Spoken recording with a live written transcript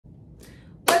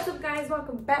guys,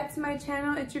 welcome back to my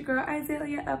channel. It's your girl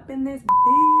Izaliaa up in this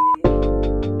bitch.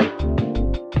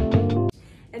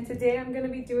 And today I'm gonna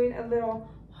be doing a little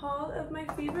haul of my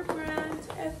favorite brand,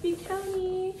 FB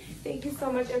County. Thank you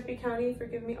so much, FB County, for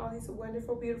giving me all these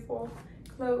wonderful, beautiful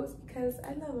clothes because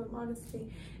I love them,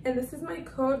 honestly. And this is my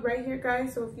code right here,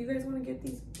 guys. So if you guys want to get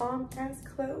these bomb ass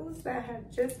clothes that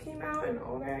have just came out and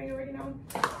all that you already know,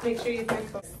 make sure you use my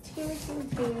code.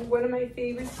 One of my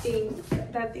favorite things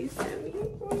that they sent me.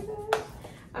 Oh my gosh,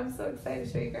 I'm so excited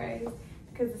to show you guys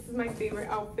because this is my favorite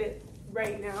outfit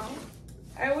right now.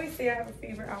 I always say I have a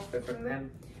favorite outfit from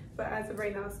them, but as of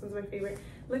right now, this one's my favorite.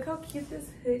 Look how cute this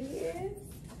hoodie is,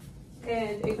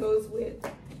 and it goes with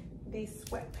these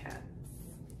sweatpants.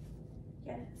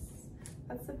 Yes,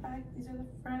 that's the back. These are the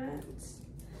front.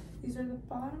 These are the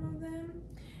bottom of them.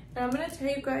 And I'm gonna tell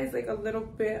you guys like a little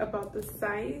bit about the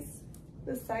sizes.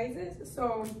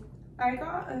 So I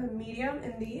got a medium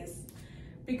in these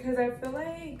because I feel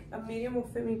like a medium will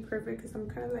fit me perfect because I'm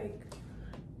kind of like,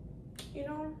 you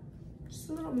know, just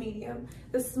a little medium.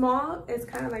 The small is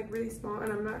kind of like really small,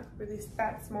 and I'm not really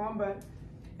that small, but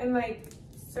and like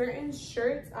certain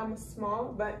shirts I'm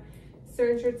small, but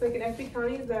certain shirts like in FB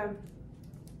County, the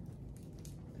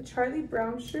Charlie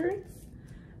Brown shirts,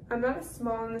 I'm not as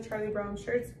small in the Charlie Brown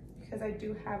shirts because I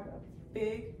do have a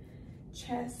big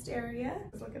chest area.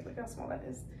 Look how small that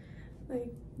is.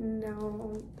 Like,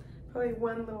 no, probably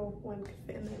one little one could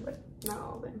fit in there, but not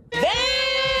all of them.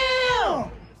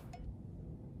 Damn!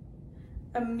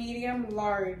 A medium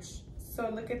large. So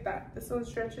look at that. This one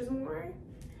stretches more,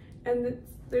 and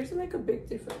there's like a big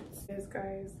difference. Yes,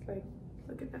 guys, like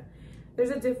look at that.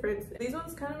 There's a difference. These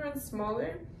ones kind of run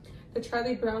smaller. The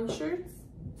Charlie Brown shirts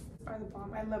are the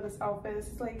bomb. I love this outfit. This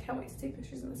is like, can't wait to take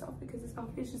pictures in this outfit because this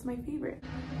outfit is just my favorite.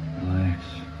 Relax.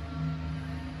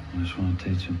 I just want to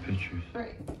take some pictures. All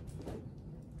right.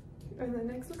 And then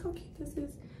next, look how cute this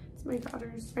is. It's my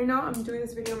daughter's. Right now, I'm doing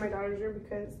this video in my daughter's room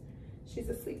because she's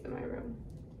asleep in my room.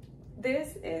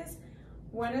 This is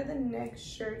one of the next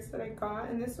shirts that I got,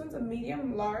 and this one's a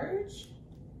medium large.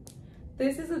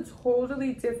 This is a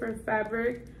totally different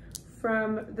fabric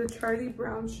from the Charlie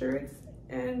Brown shirts,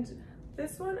 and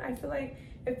this one I feel like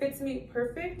it fits me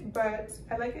perfect, but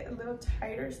I like it a little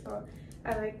tighter, so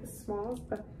I like the smalls.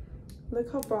 But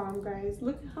look how bomb, guys.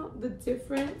 Look how the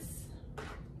difference.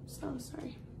 So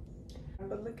sorry,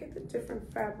 but look at the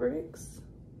different fabrics.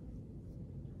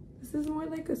 This is more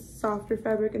like a softer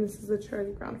fabric, and this is a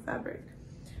Charlie Brown fabric,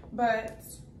 but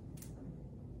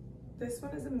this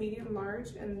one is a medium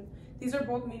large, and these are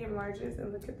both medium larges,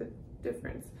 and look at the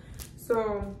difference.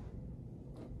 So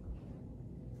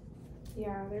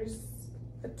yeah, there's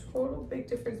a total big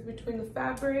difference between the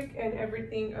fabric and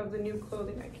everything of the new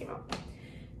clothing that came out.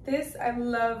 This, I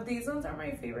love. These ones are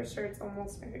my favorite shirts,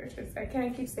 almost my favorite shirts. I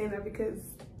can't keep saying that because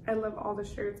I love all the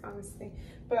shirts, honestly.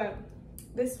 But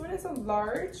this one is a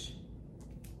large,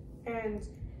 and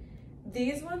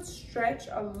these ones stretch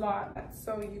a lot,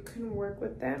 so you can work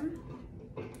with them.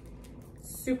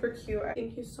 Super cute.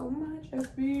 Thank you so much,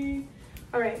 FB.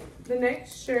 All right, the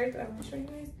next shirt I'm gonna show you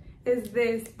guys is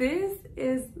this. This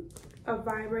is a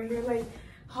vibe right here, like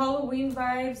Halloween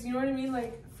vibes, you know what I mean?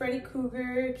 Like Freddy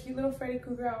Krueger, cute little Freddy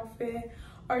Krueger outfit,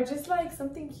 or just like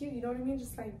something cute, you know what I mean?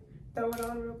 Just like throw it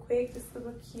on real quick, just to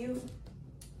look cute.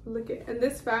 Look at, and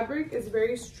this fabric is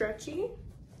very stretchy,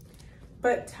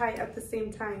 but tight at the same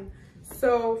time.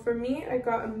 So for me, I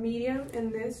got a medium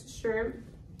in this shirt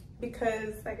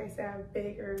because, like I said, I have a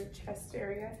bigger chest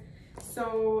area.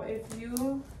 So if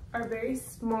you are very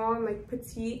small, like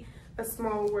petite, a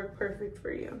small will work perfect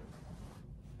for you.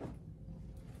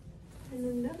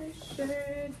 And another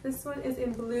shirt, this one is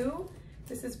in blue.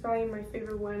 This is probably my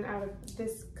favorite one out of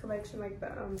this collection, like the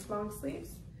long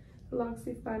sleeves, the long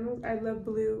sleeve flannels. I love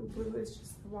blue. Blue is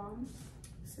just the bomb.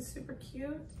 This is super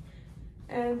cute.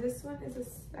 And this one is a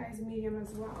size medium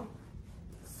as well.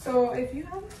 So if you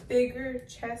have a bigger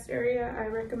chest area, I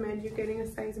recommend you getting a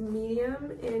size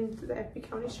medium in the FB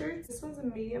County shirts. This one's a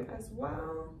medium as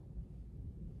well.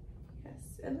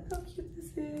 Yes, and look how cute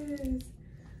this is.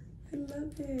 I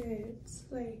love it.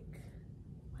 Like,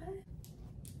 what?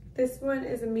 This one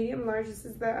is a medium large. This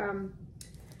is the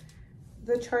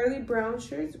Charlie Brown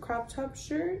shirts, crop top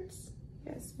shirts.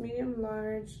 Yes, medium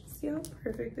large. See how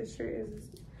perfect this shirt is.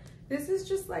 This is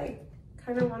just like,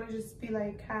 kind of want to just be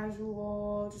like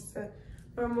casual, just a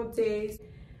normal day.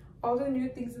 All the new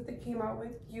things that they came out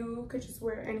with, you could just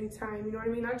wear anytime, you know what I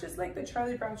mean? Not just like the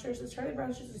Charlie Brown shirts. The Charlie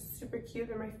Brown shirts are super cute,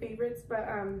 they're my favorites, but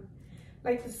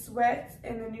like the sweats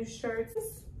and the new shirts.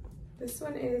 This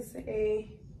one is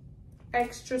a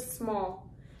extra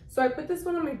small. So I put this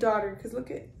one on my daughter because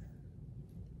look at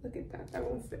that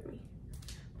won't fit me.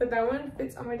 but that one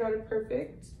fits on my daughter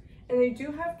perfect. And they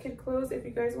do have kid clothes. If you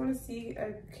guys want to see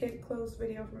a kid clothes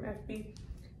video from FB,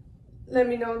 let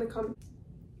me know in the comments.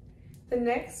 The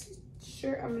next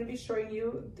shirt I'm going to be showing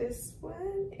you, this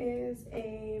one is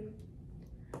a,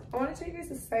 I want to show you guys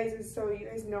the sizes so you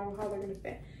guys know how they're going to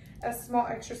fit. A small,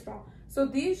 extra small. So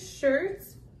these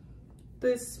shirts,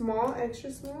 the small,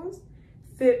 extra smalls,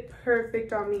 fit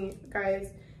perfect on me,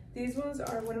 guys. These ones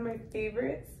are one of my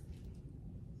favorites.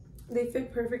 They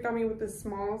fit perfect on me with the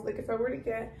smalls. Like if I were to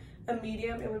get a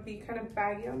medium, it would be kind of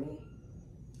baggy on me.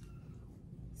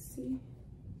 See?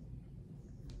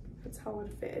 That's how it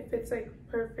would fit. It fits like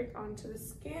perfect onto the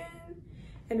skin,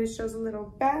 and it shows a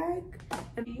little bag.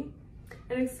 And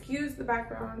excuse the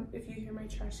background if you hear my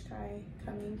trash guy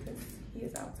coming, because he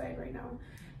is outside right now.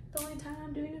 The only time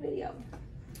I'm doing a video.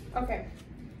 Okay,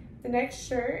 the next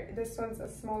shirt, this one's a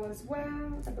small as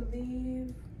well, I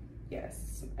believe.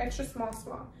 Yes, extra small,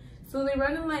 small. So they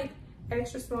run in like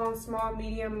extra small, small,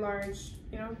 medium, large,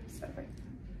 you know, stuff like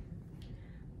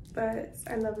that.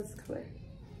 But I love this color.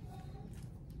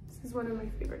 This is one of my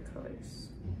favorite colors.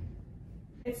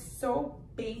 It's so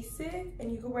basic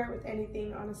and you can wear it with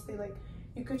anything, honestly. Like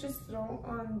you could just throw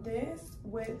on this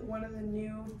with one of the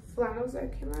new flannels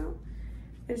that came out.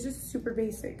 It's just super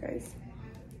basic, guys.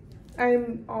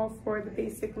 I'm all for the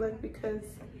basic look because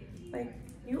like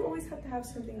you always have to have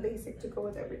something basic to go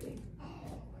with everything.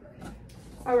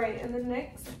 All right, and the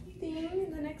next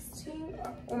thing,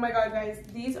 oh my god, guys,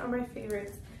 these are my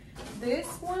favorites. This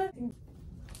one,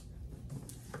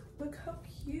 look how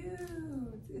cute.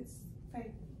 It's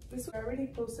like, this one I already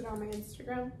posted on my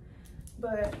Instagram,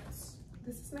 but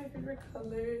this is my favorite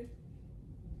color.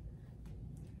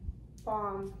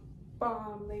 Bomb,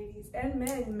 ladies and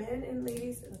men and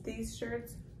ladies, these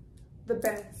shirts, the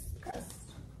best.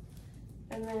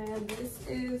 And then this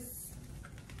is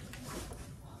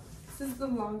the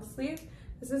long sleeve.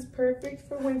 This is perfect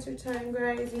for winter time,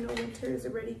 guys. You know, winter is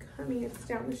already coming. It's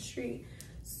down the street.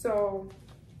 So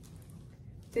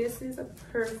this is a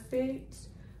perfect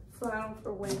flannel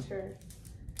for winter.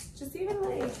 Just even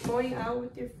like going out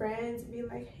with your friends and be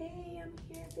like, hey, I'm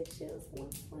here, bitches,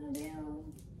 what's one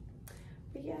down?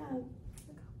 But yeah,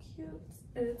 look how cute.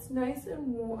 And it's nice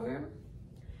and warm.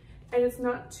 And it's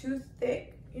not too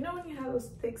thick. You know when you have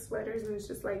those thick sweaters and it's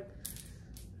just like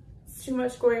too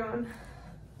much going on?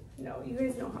 No, you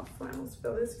guys know how flannels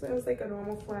feel. This feels like a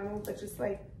normal flannel, but just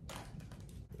like,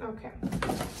 okay.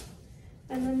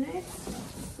 And the next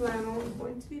flannel I'm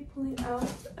going to be pulling out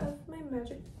of my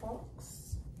magic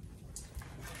box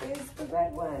is the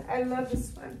red one. I love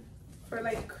this one for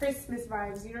like Christmas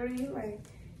vibes, you know what I mean? Like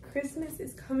Christmas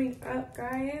is coming up,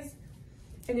 guys.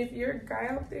 And if you're a guy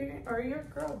out there, or you're a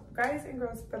girl, guys and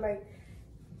girls, but like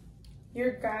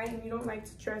you're a guy and you don't like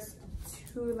to dress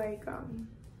too like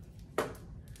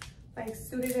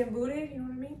suited and booted, you know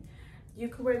what I mean? You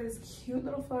could wear this cute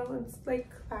little flannel. It's like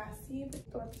classy,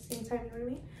 but at the same time, you know what I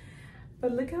mean?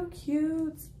 But look how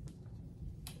cute.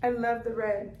 I love the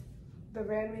red. The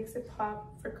red makes it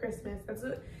pop for Christmas.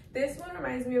 This one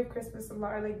reminds me of Christmas a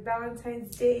lot. Like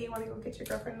Valentine's Day, you want to go get your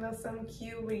girlfriend a little something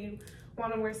cute where you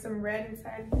want to wear some red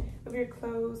inside of your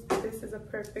clothes. This is a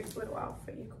perfect little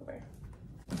outfit you could wear.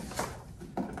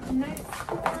 Next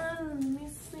one, let me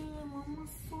see, one more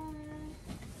side.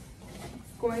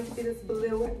 It's going to be this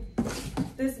blue one.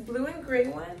 This blue and gray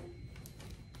one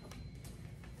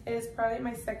is probably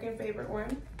my second favorite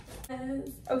one.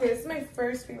 Okay, this is my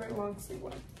first favorite long sleeve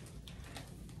one.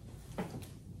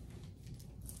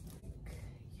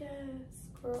 Yes,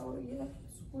 girl, yes,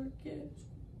 work it.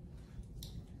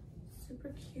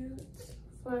 Super cute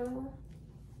flannel.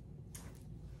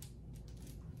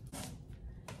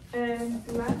 And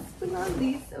last but not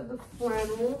least of the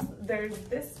flannels, there's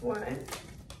this one.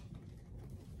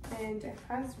 And it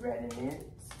has red in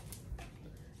it.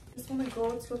 Just want to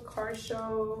go to a car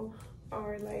show,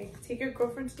 or like take your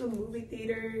girlfriend to the movie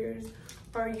theaters,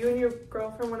 or you and your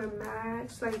girlfriend want to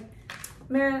match. Like,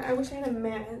 man, I wish I had a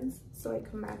man so I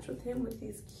could match with him with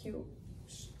these cute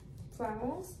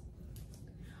flannels.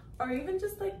 Or even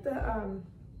just like the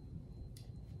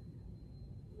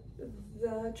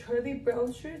Charlie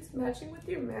Brown shirts matching with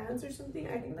your mans or something.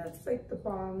 I think that's like the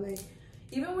bomb. Like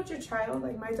even with your child,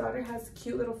 like my daughter has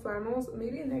cute little flannels.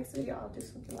 Maybe next video I'll do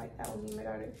something like that with me and my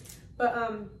daughter.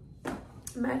 But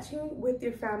matching with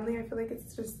your family, I feel like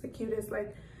it's just the cutest.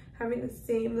 Like having the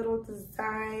same little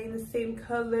design, the same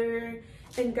color.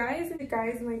 And guys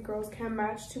and like girls can't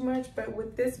match too much, but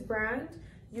with this brand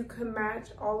you can match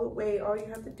all the way. All you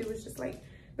have to do is just like,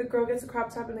 the girl gets a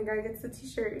crop top and the guy gets the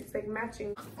t-shirt. It's like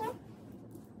matching.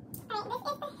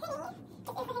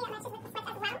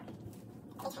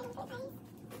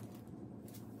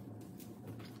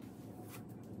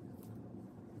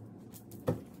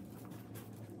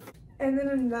 And then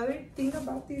another thing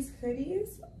about these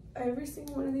hoodies, every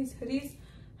single one of these hoodies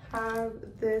have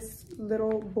this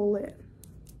little bullet.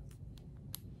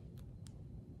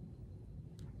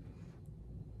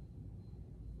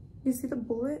 You see the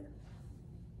bullet?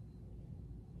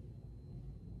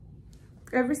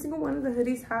 Every single one of the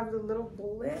hoodies have the little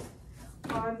bullet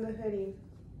on the hoodie.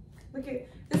 Look at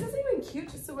this, is even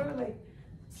cute just to wear like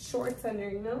shorts under,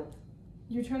 you know?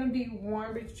 You're trying to be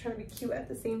warm, but you're trying to be cute at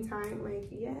the same time. Like,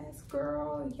 yes,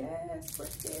 girl, yes, work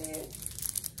it.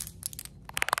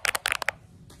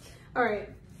 All right.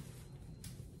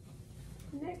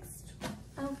 Next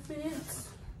outfit.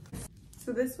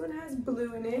 So this one has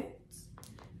blue in it.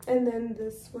 And then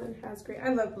this one has gray. I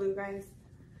love blue, guys.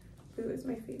 Blue is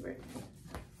my favorite.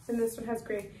 And this one has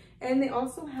gray. And they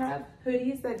also have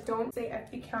hoodies that don't say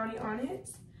FB County on it.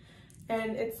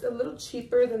 And it's a little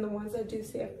cheaper than the ones that do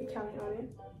say FB County on it.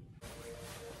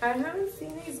 I haven't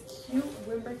seen these cute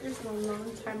windbreakers in a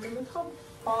long time. And look how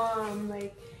bomb,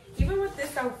 like, even with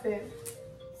this outfit.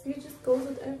 See, it just goes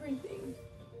with everything.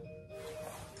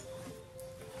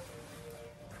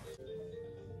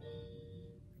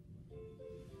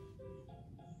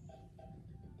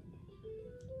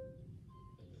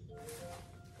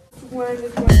 One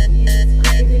is one of these.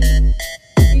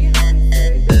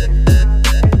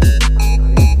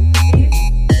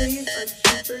 These are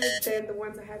cheaper than the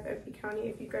ones I have at FB County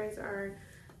if you guys are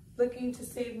looking to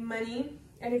save money.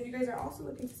 And if you guys are also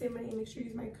looking to save money, make sure you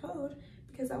use my code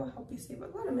because that will help you save a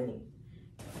lot of money.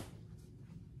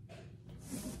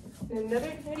 And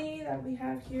another hoodie that we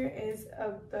have here is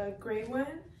of the gray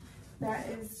one. That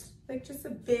is like just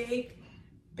a big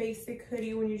basic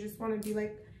hoodie when you just want to be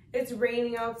like, it's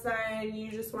raining outside and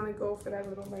you just want to go for that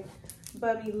little like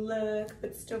bubby look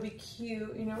but still be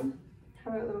cute, you know,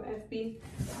 have a little FB.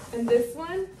 And this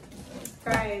one,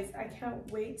 guys, I can't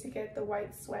wait to get the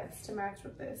white sweats to match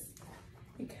with this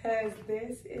because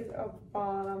this is a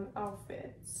bomb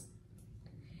outfit.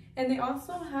 And they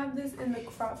also have this in the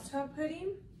crop top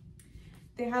hoodie.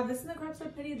 They have this in the crop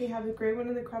top hoodie, they have the gray one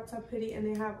in the crop top hoodie, and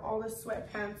they have all the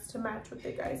sweatpants to match with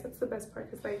it, guys. That's the best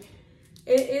part because like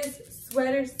it is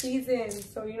sweater season.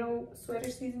 So, you know,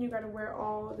 sweater season, you gotta wear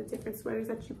all the different sweaters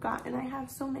that you've got. And I have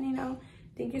so many now.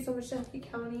 Thank you so much,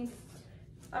 FB County.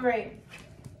 All right.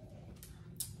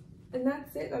 And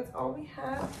that's it. That's all we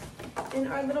have in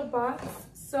our little box.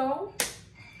 So,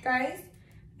 guys,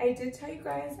 I did tell you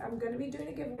guys I'm gonna be doing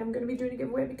a giveaway. I'm gonna be doing a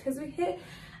giveaway because we hit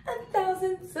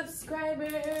 1,000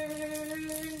 subscribers.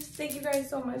 Thank you guys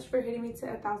so much for hitting me to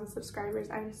 1,000 subscribers.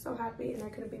 I'm so happy and I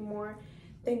couldn't be more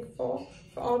thankful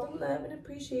for all the love and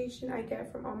appreciation I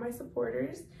get from all my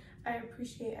supporters. I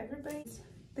appreciate everybody.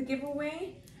 The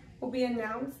giveaway will be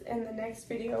announced in the next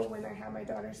video when I have my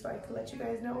daughter, so I can let you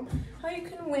guys know how you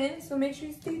can win. So make sure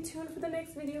you stay tuned for the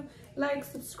next video. Like,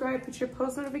 subscribe, put your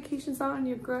post notifications on.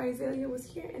 Your girl Izaliaa was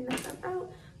here, and now I'm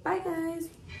out. Bye, guys.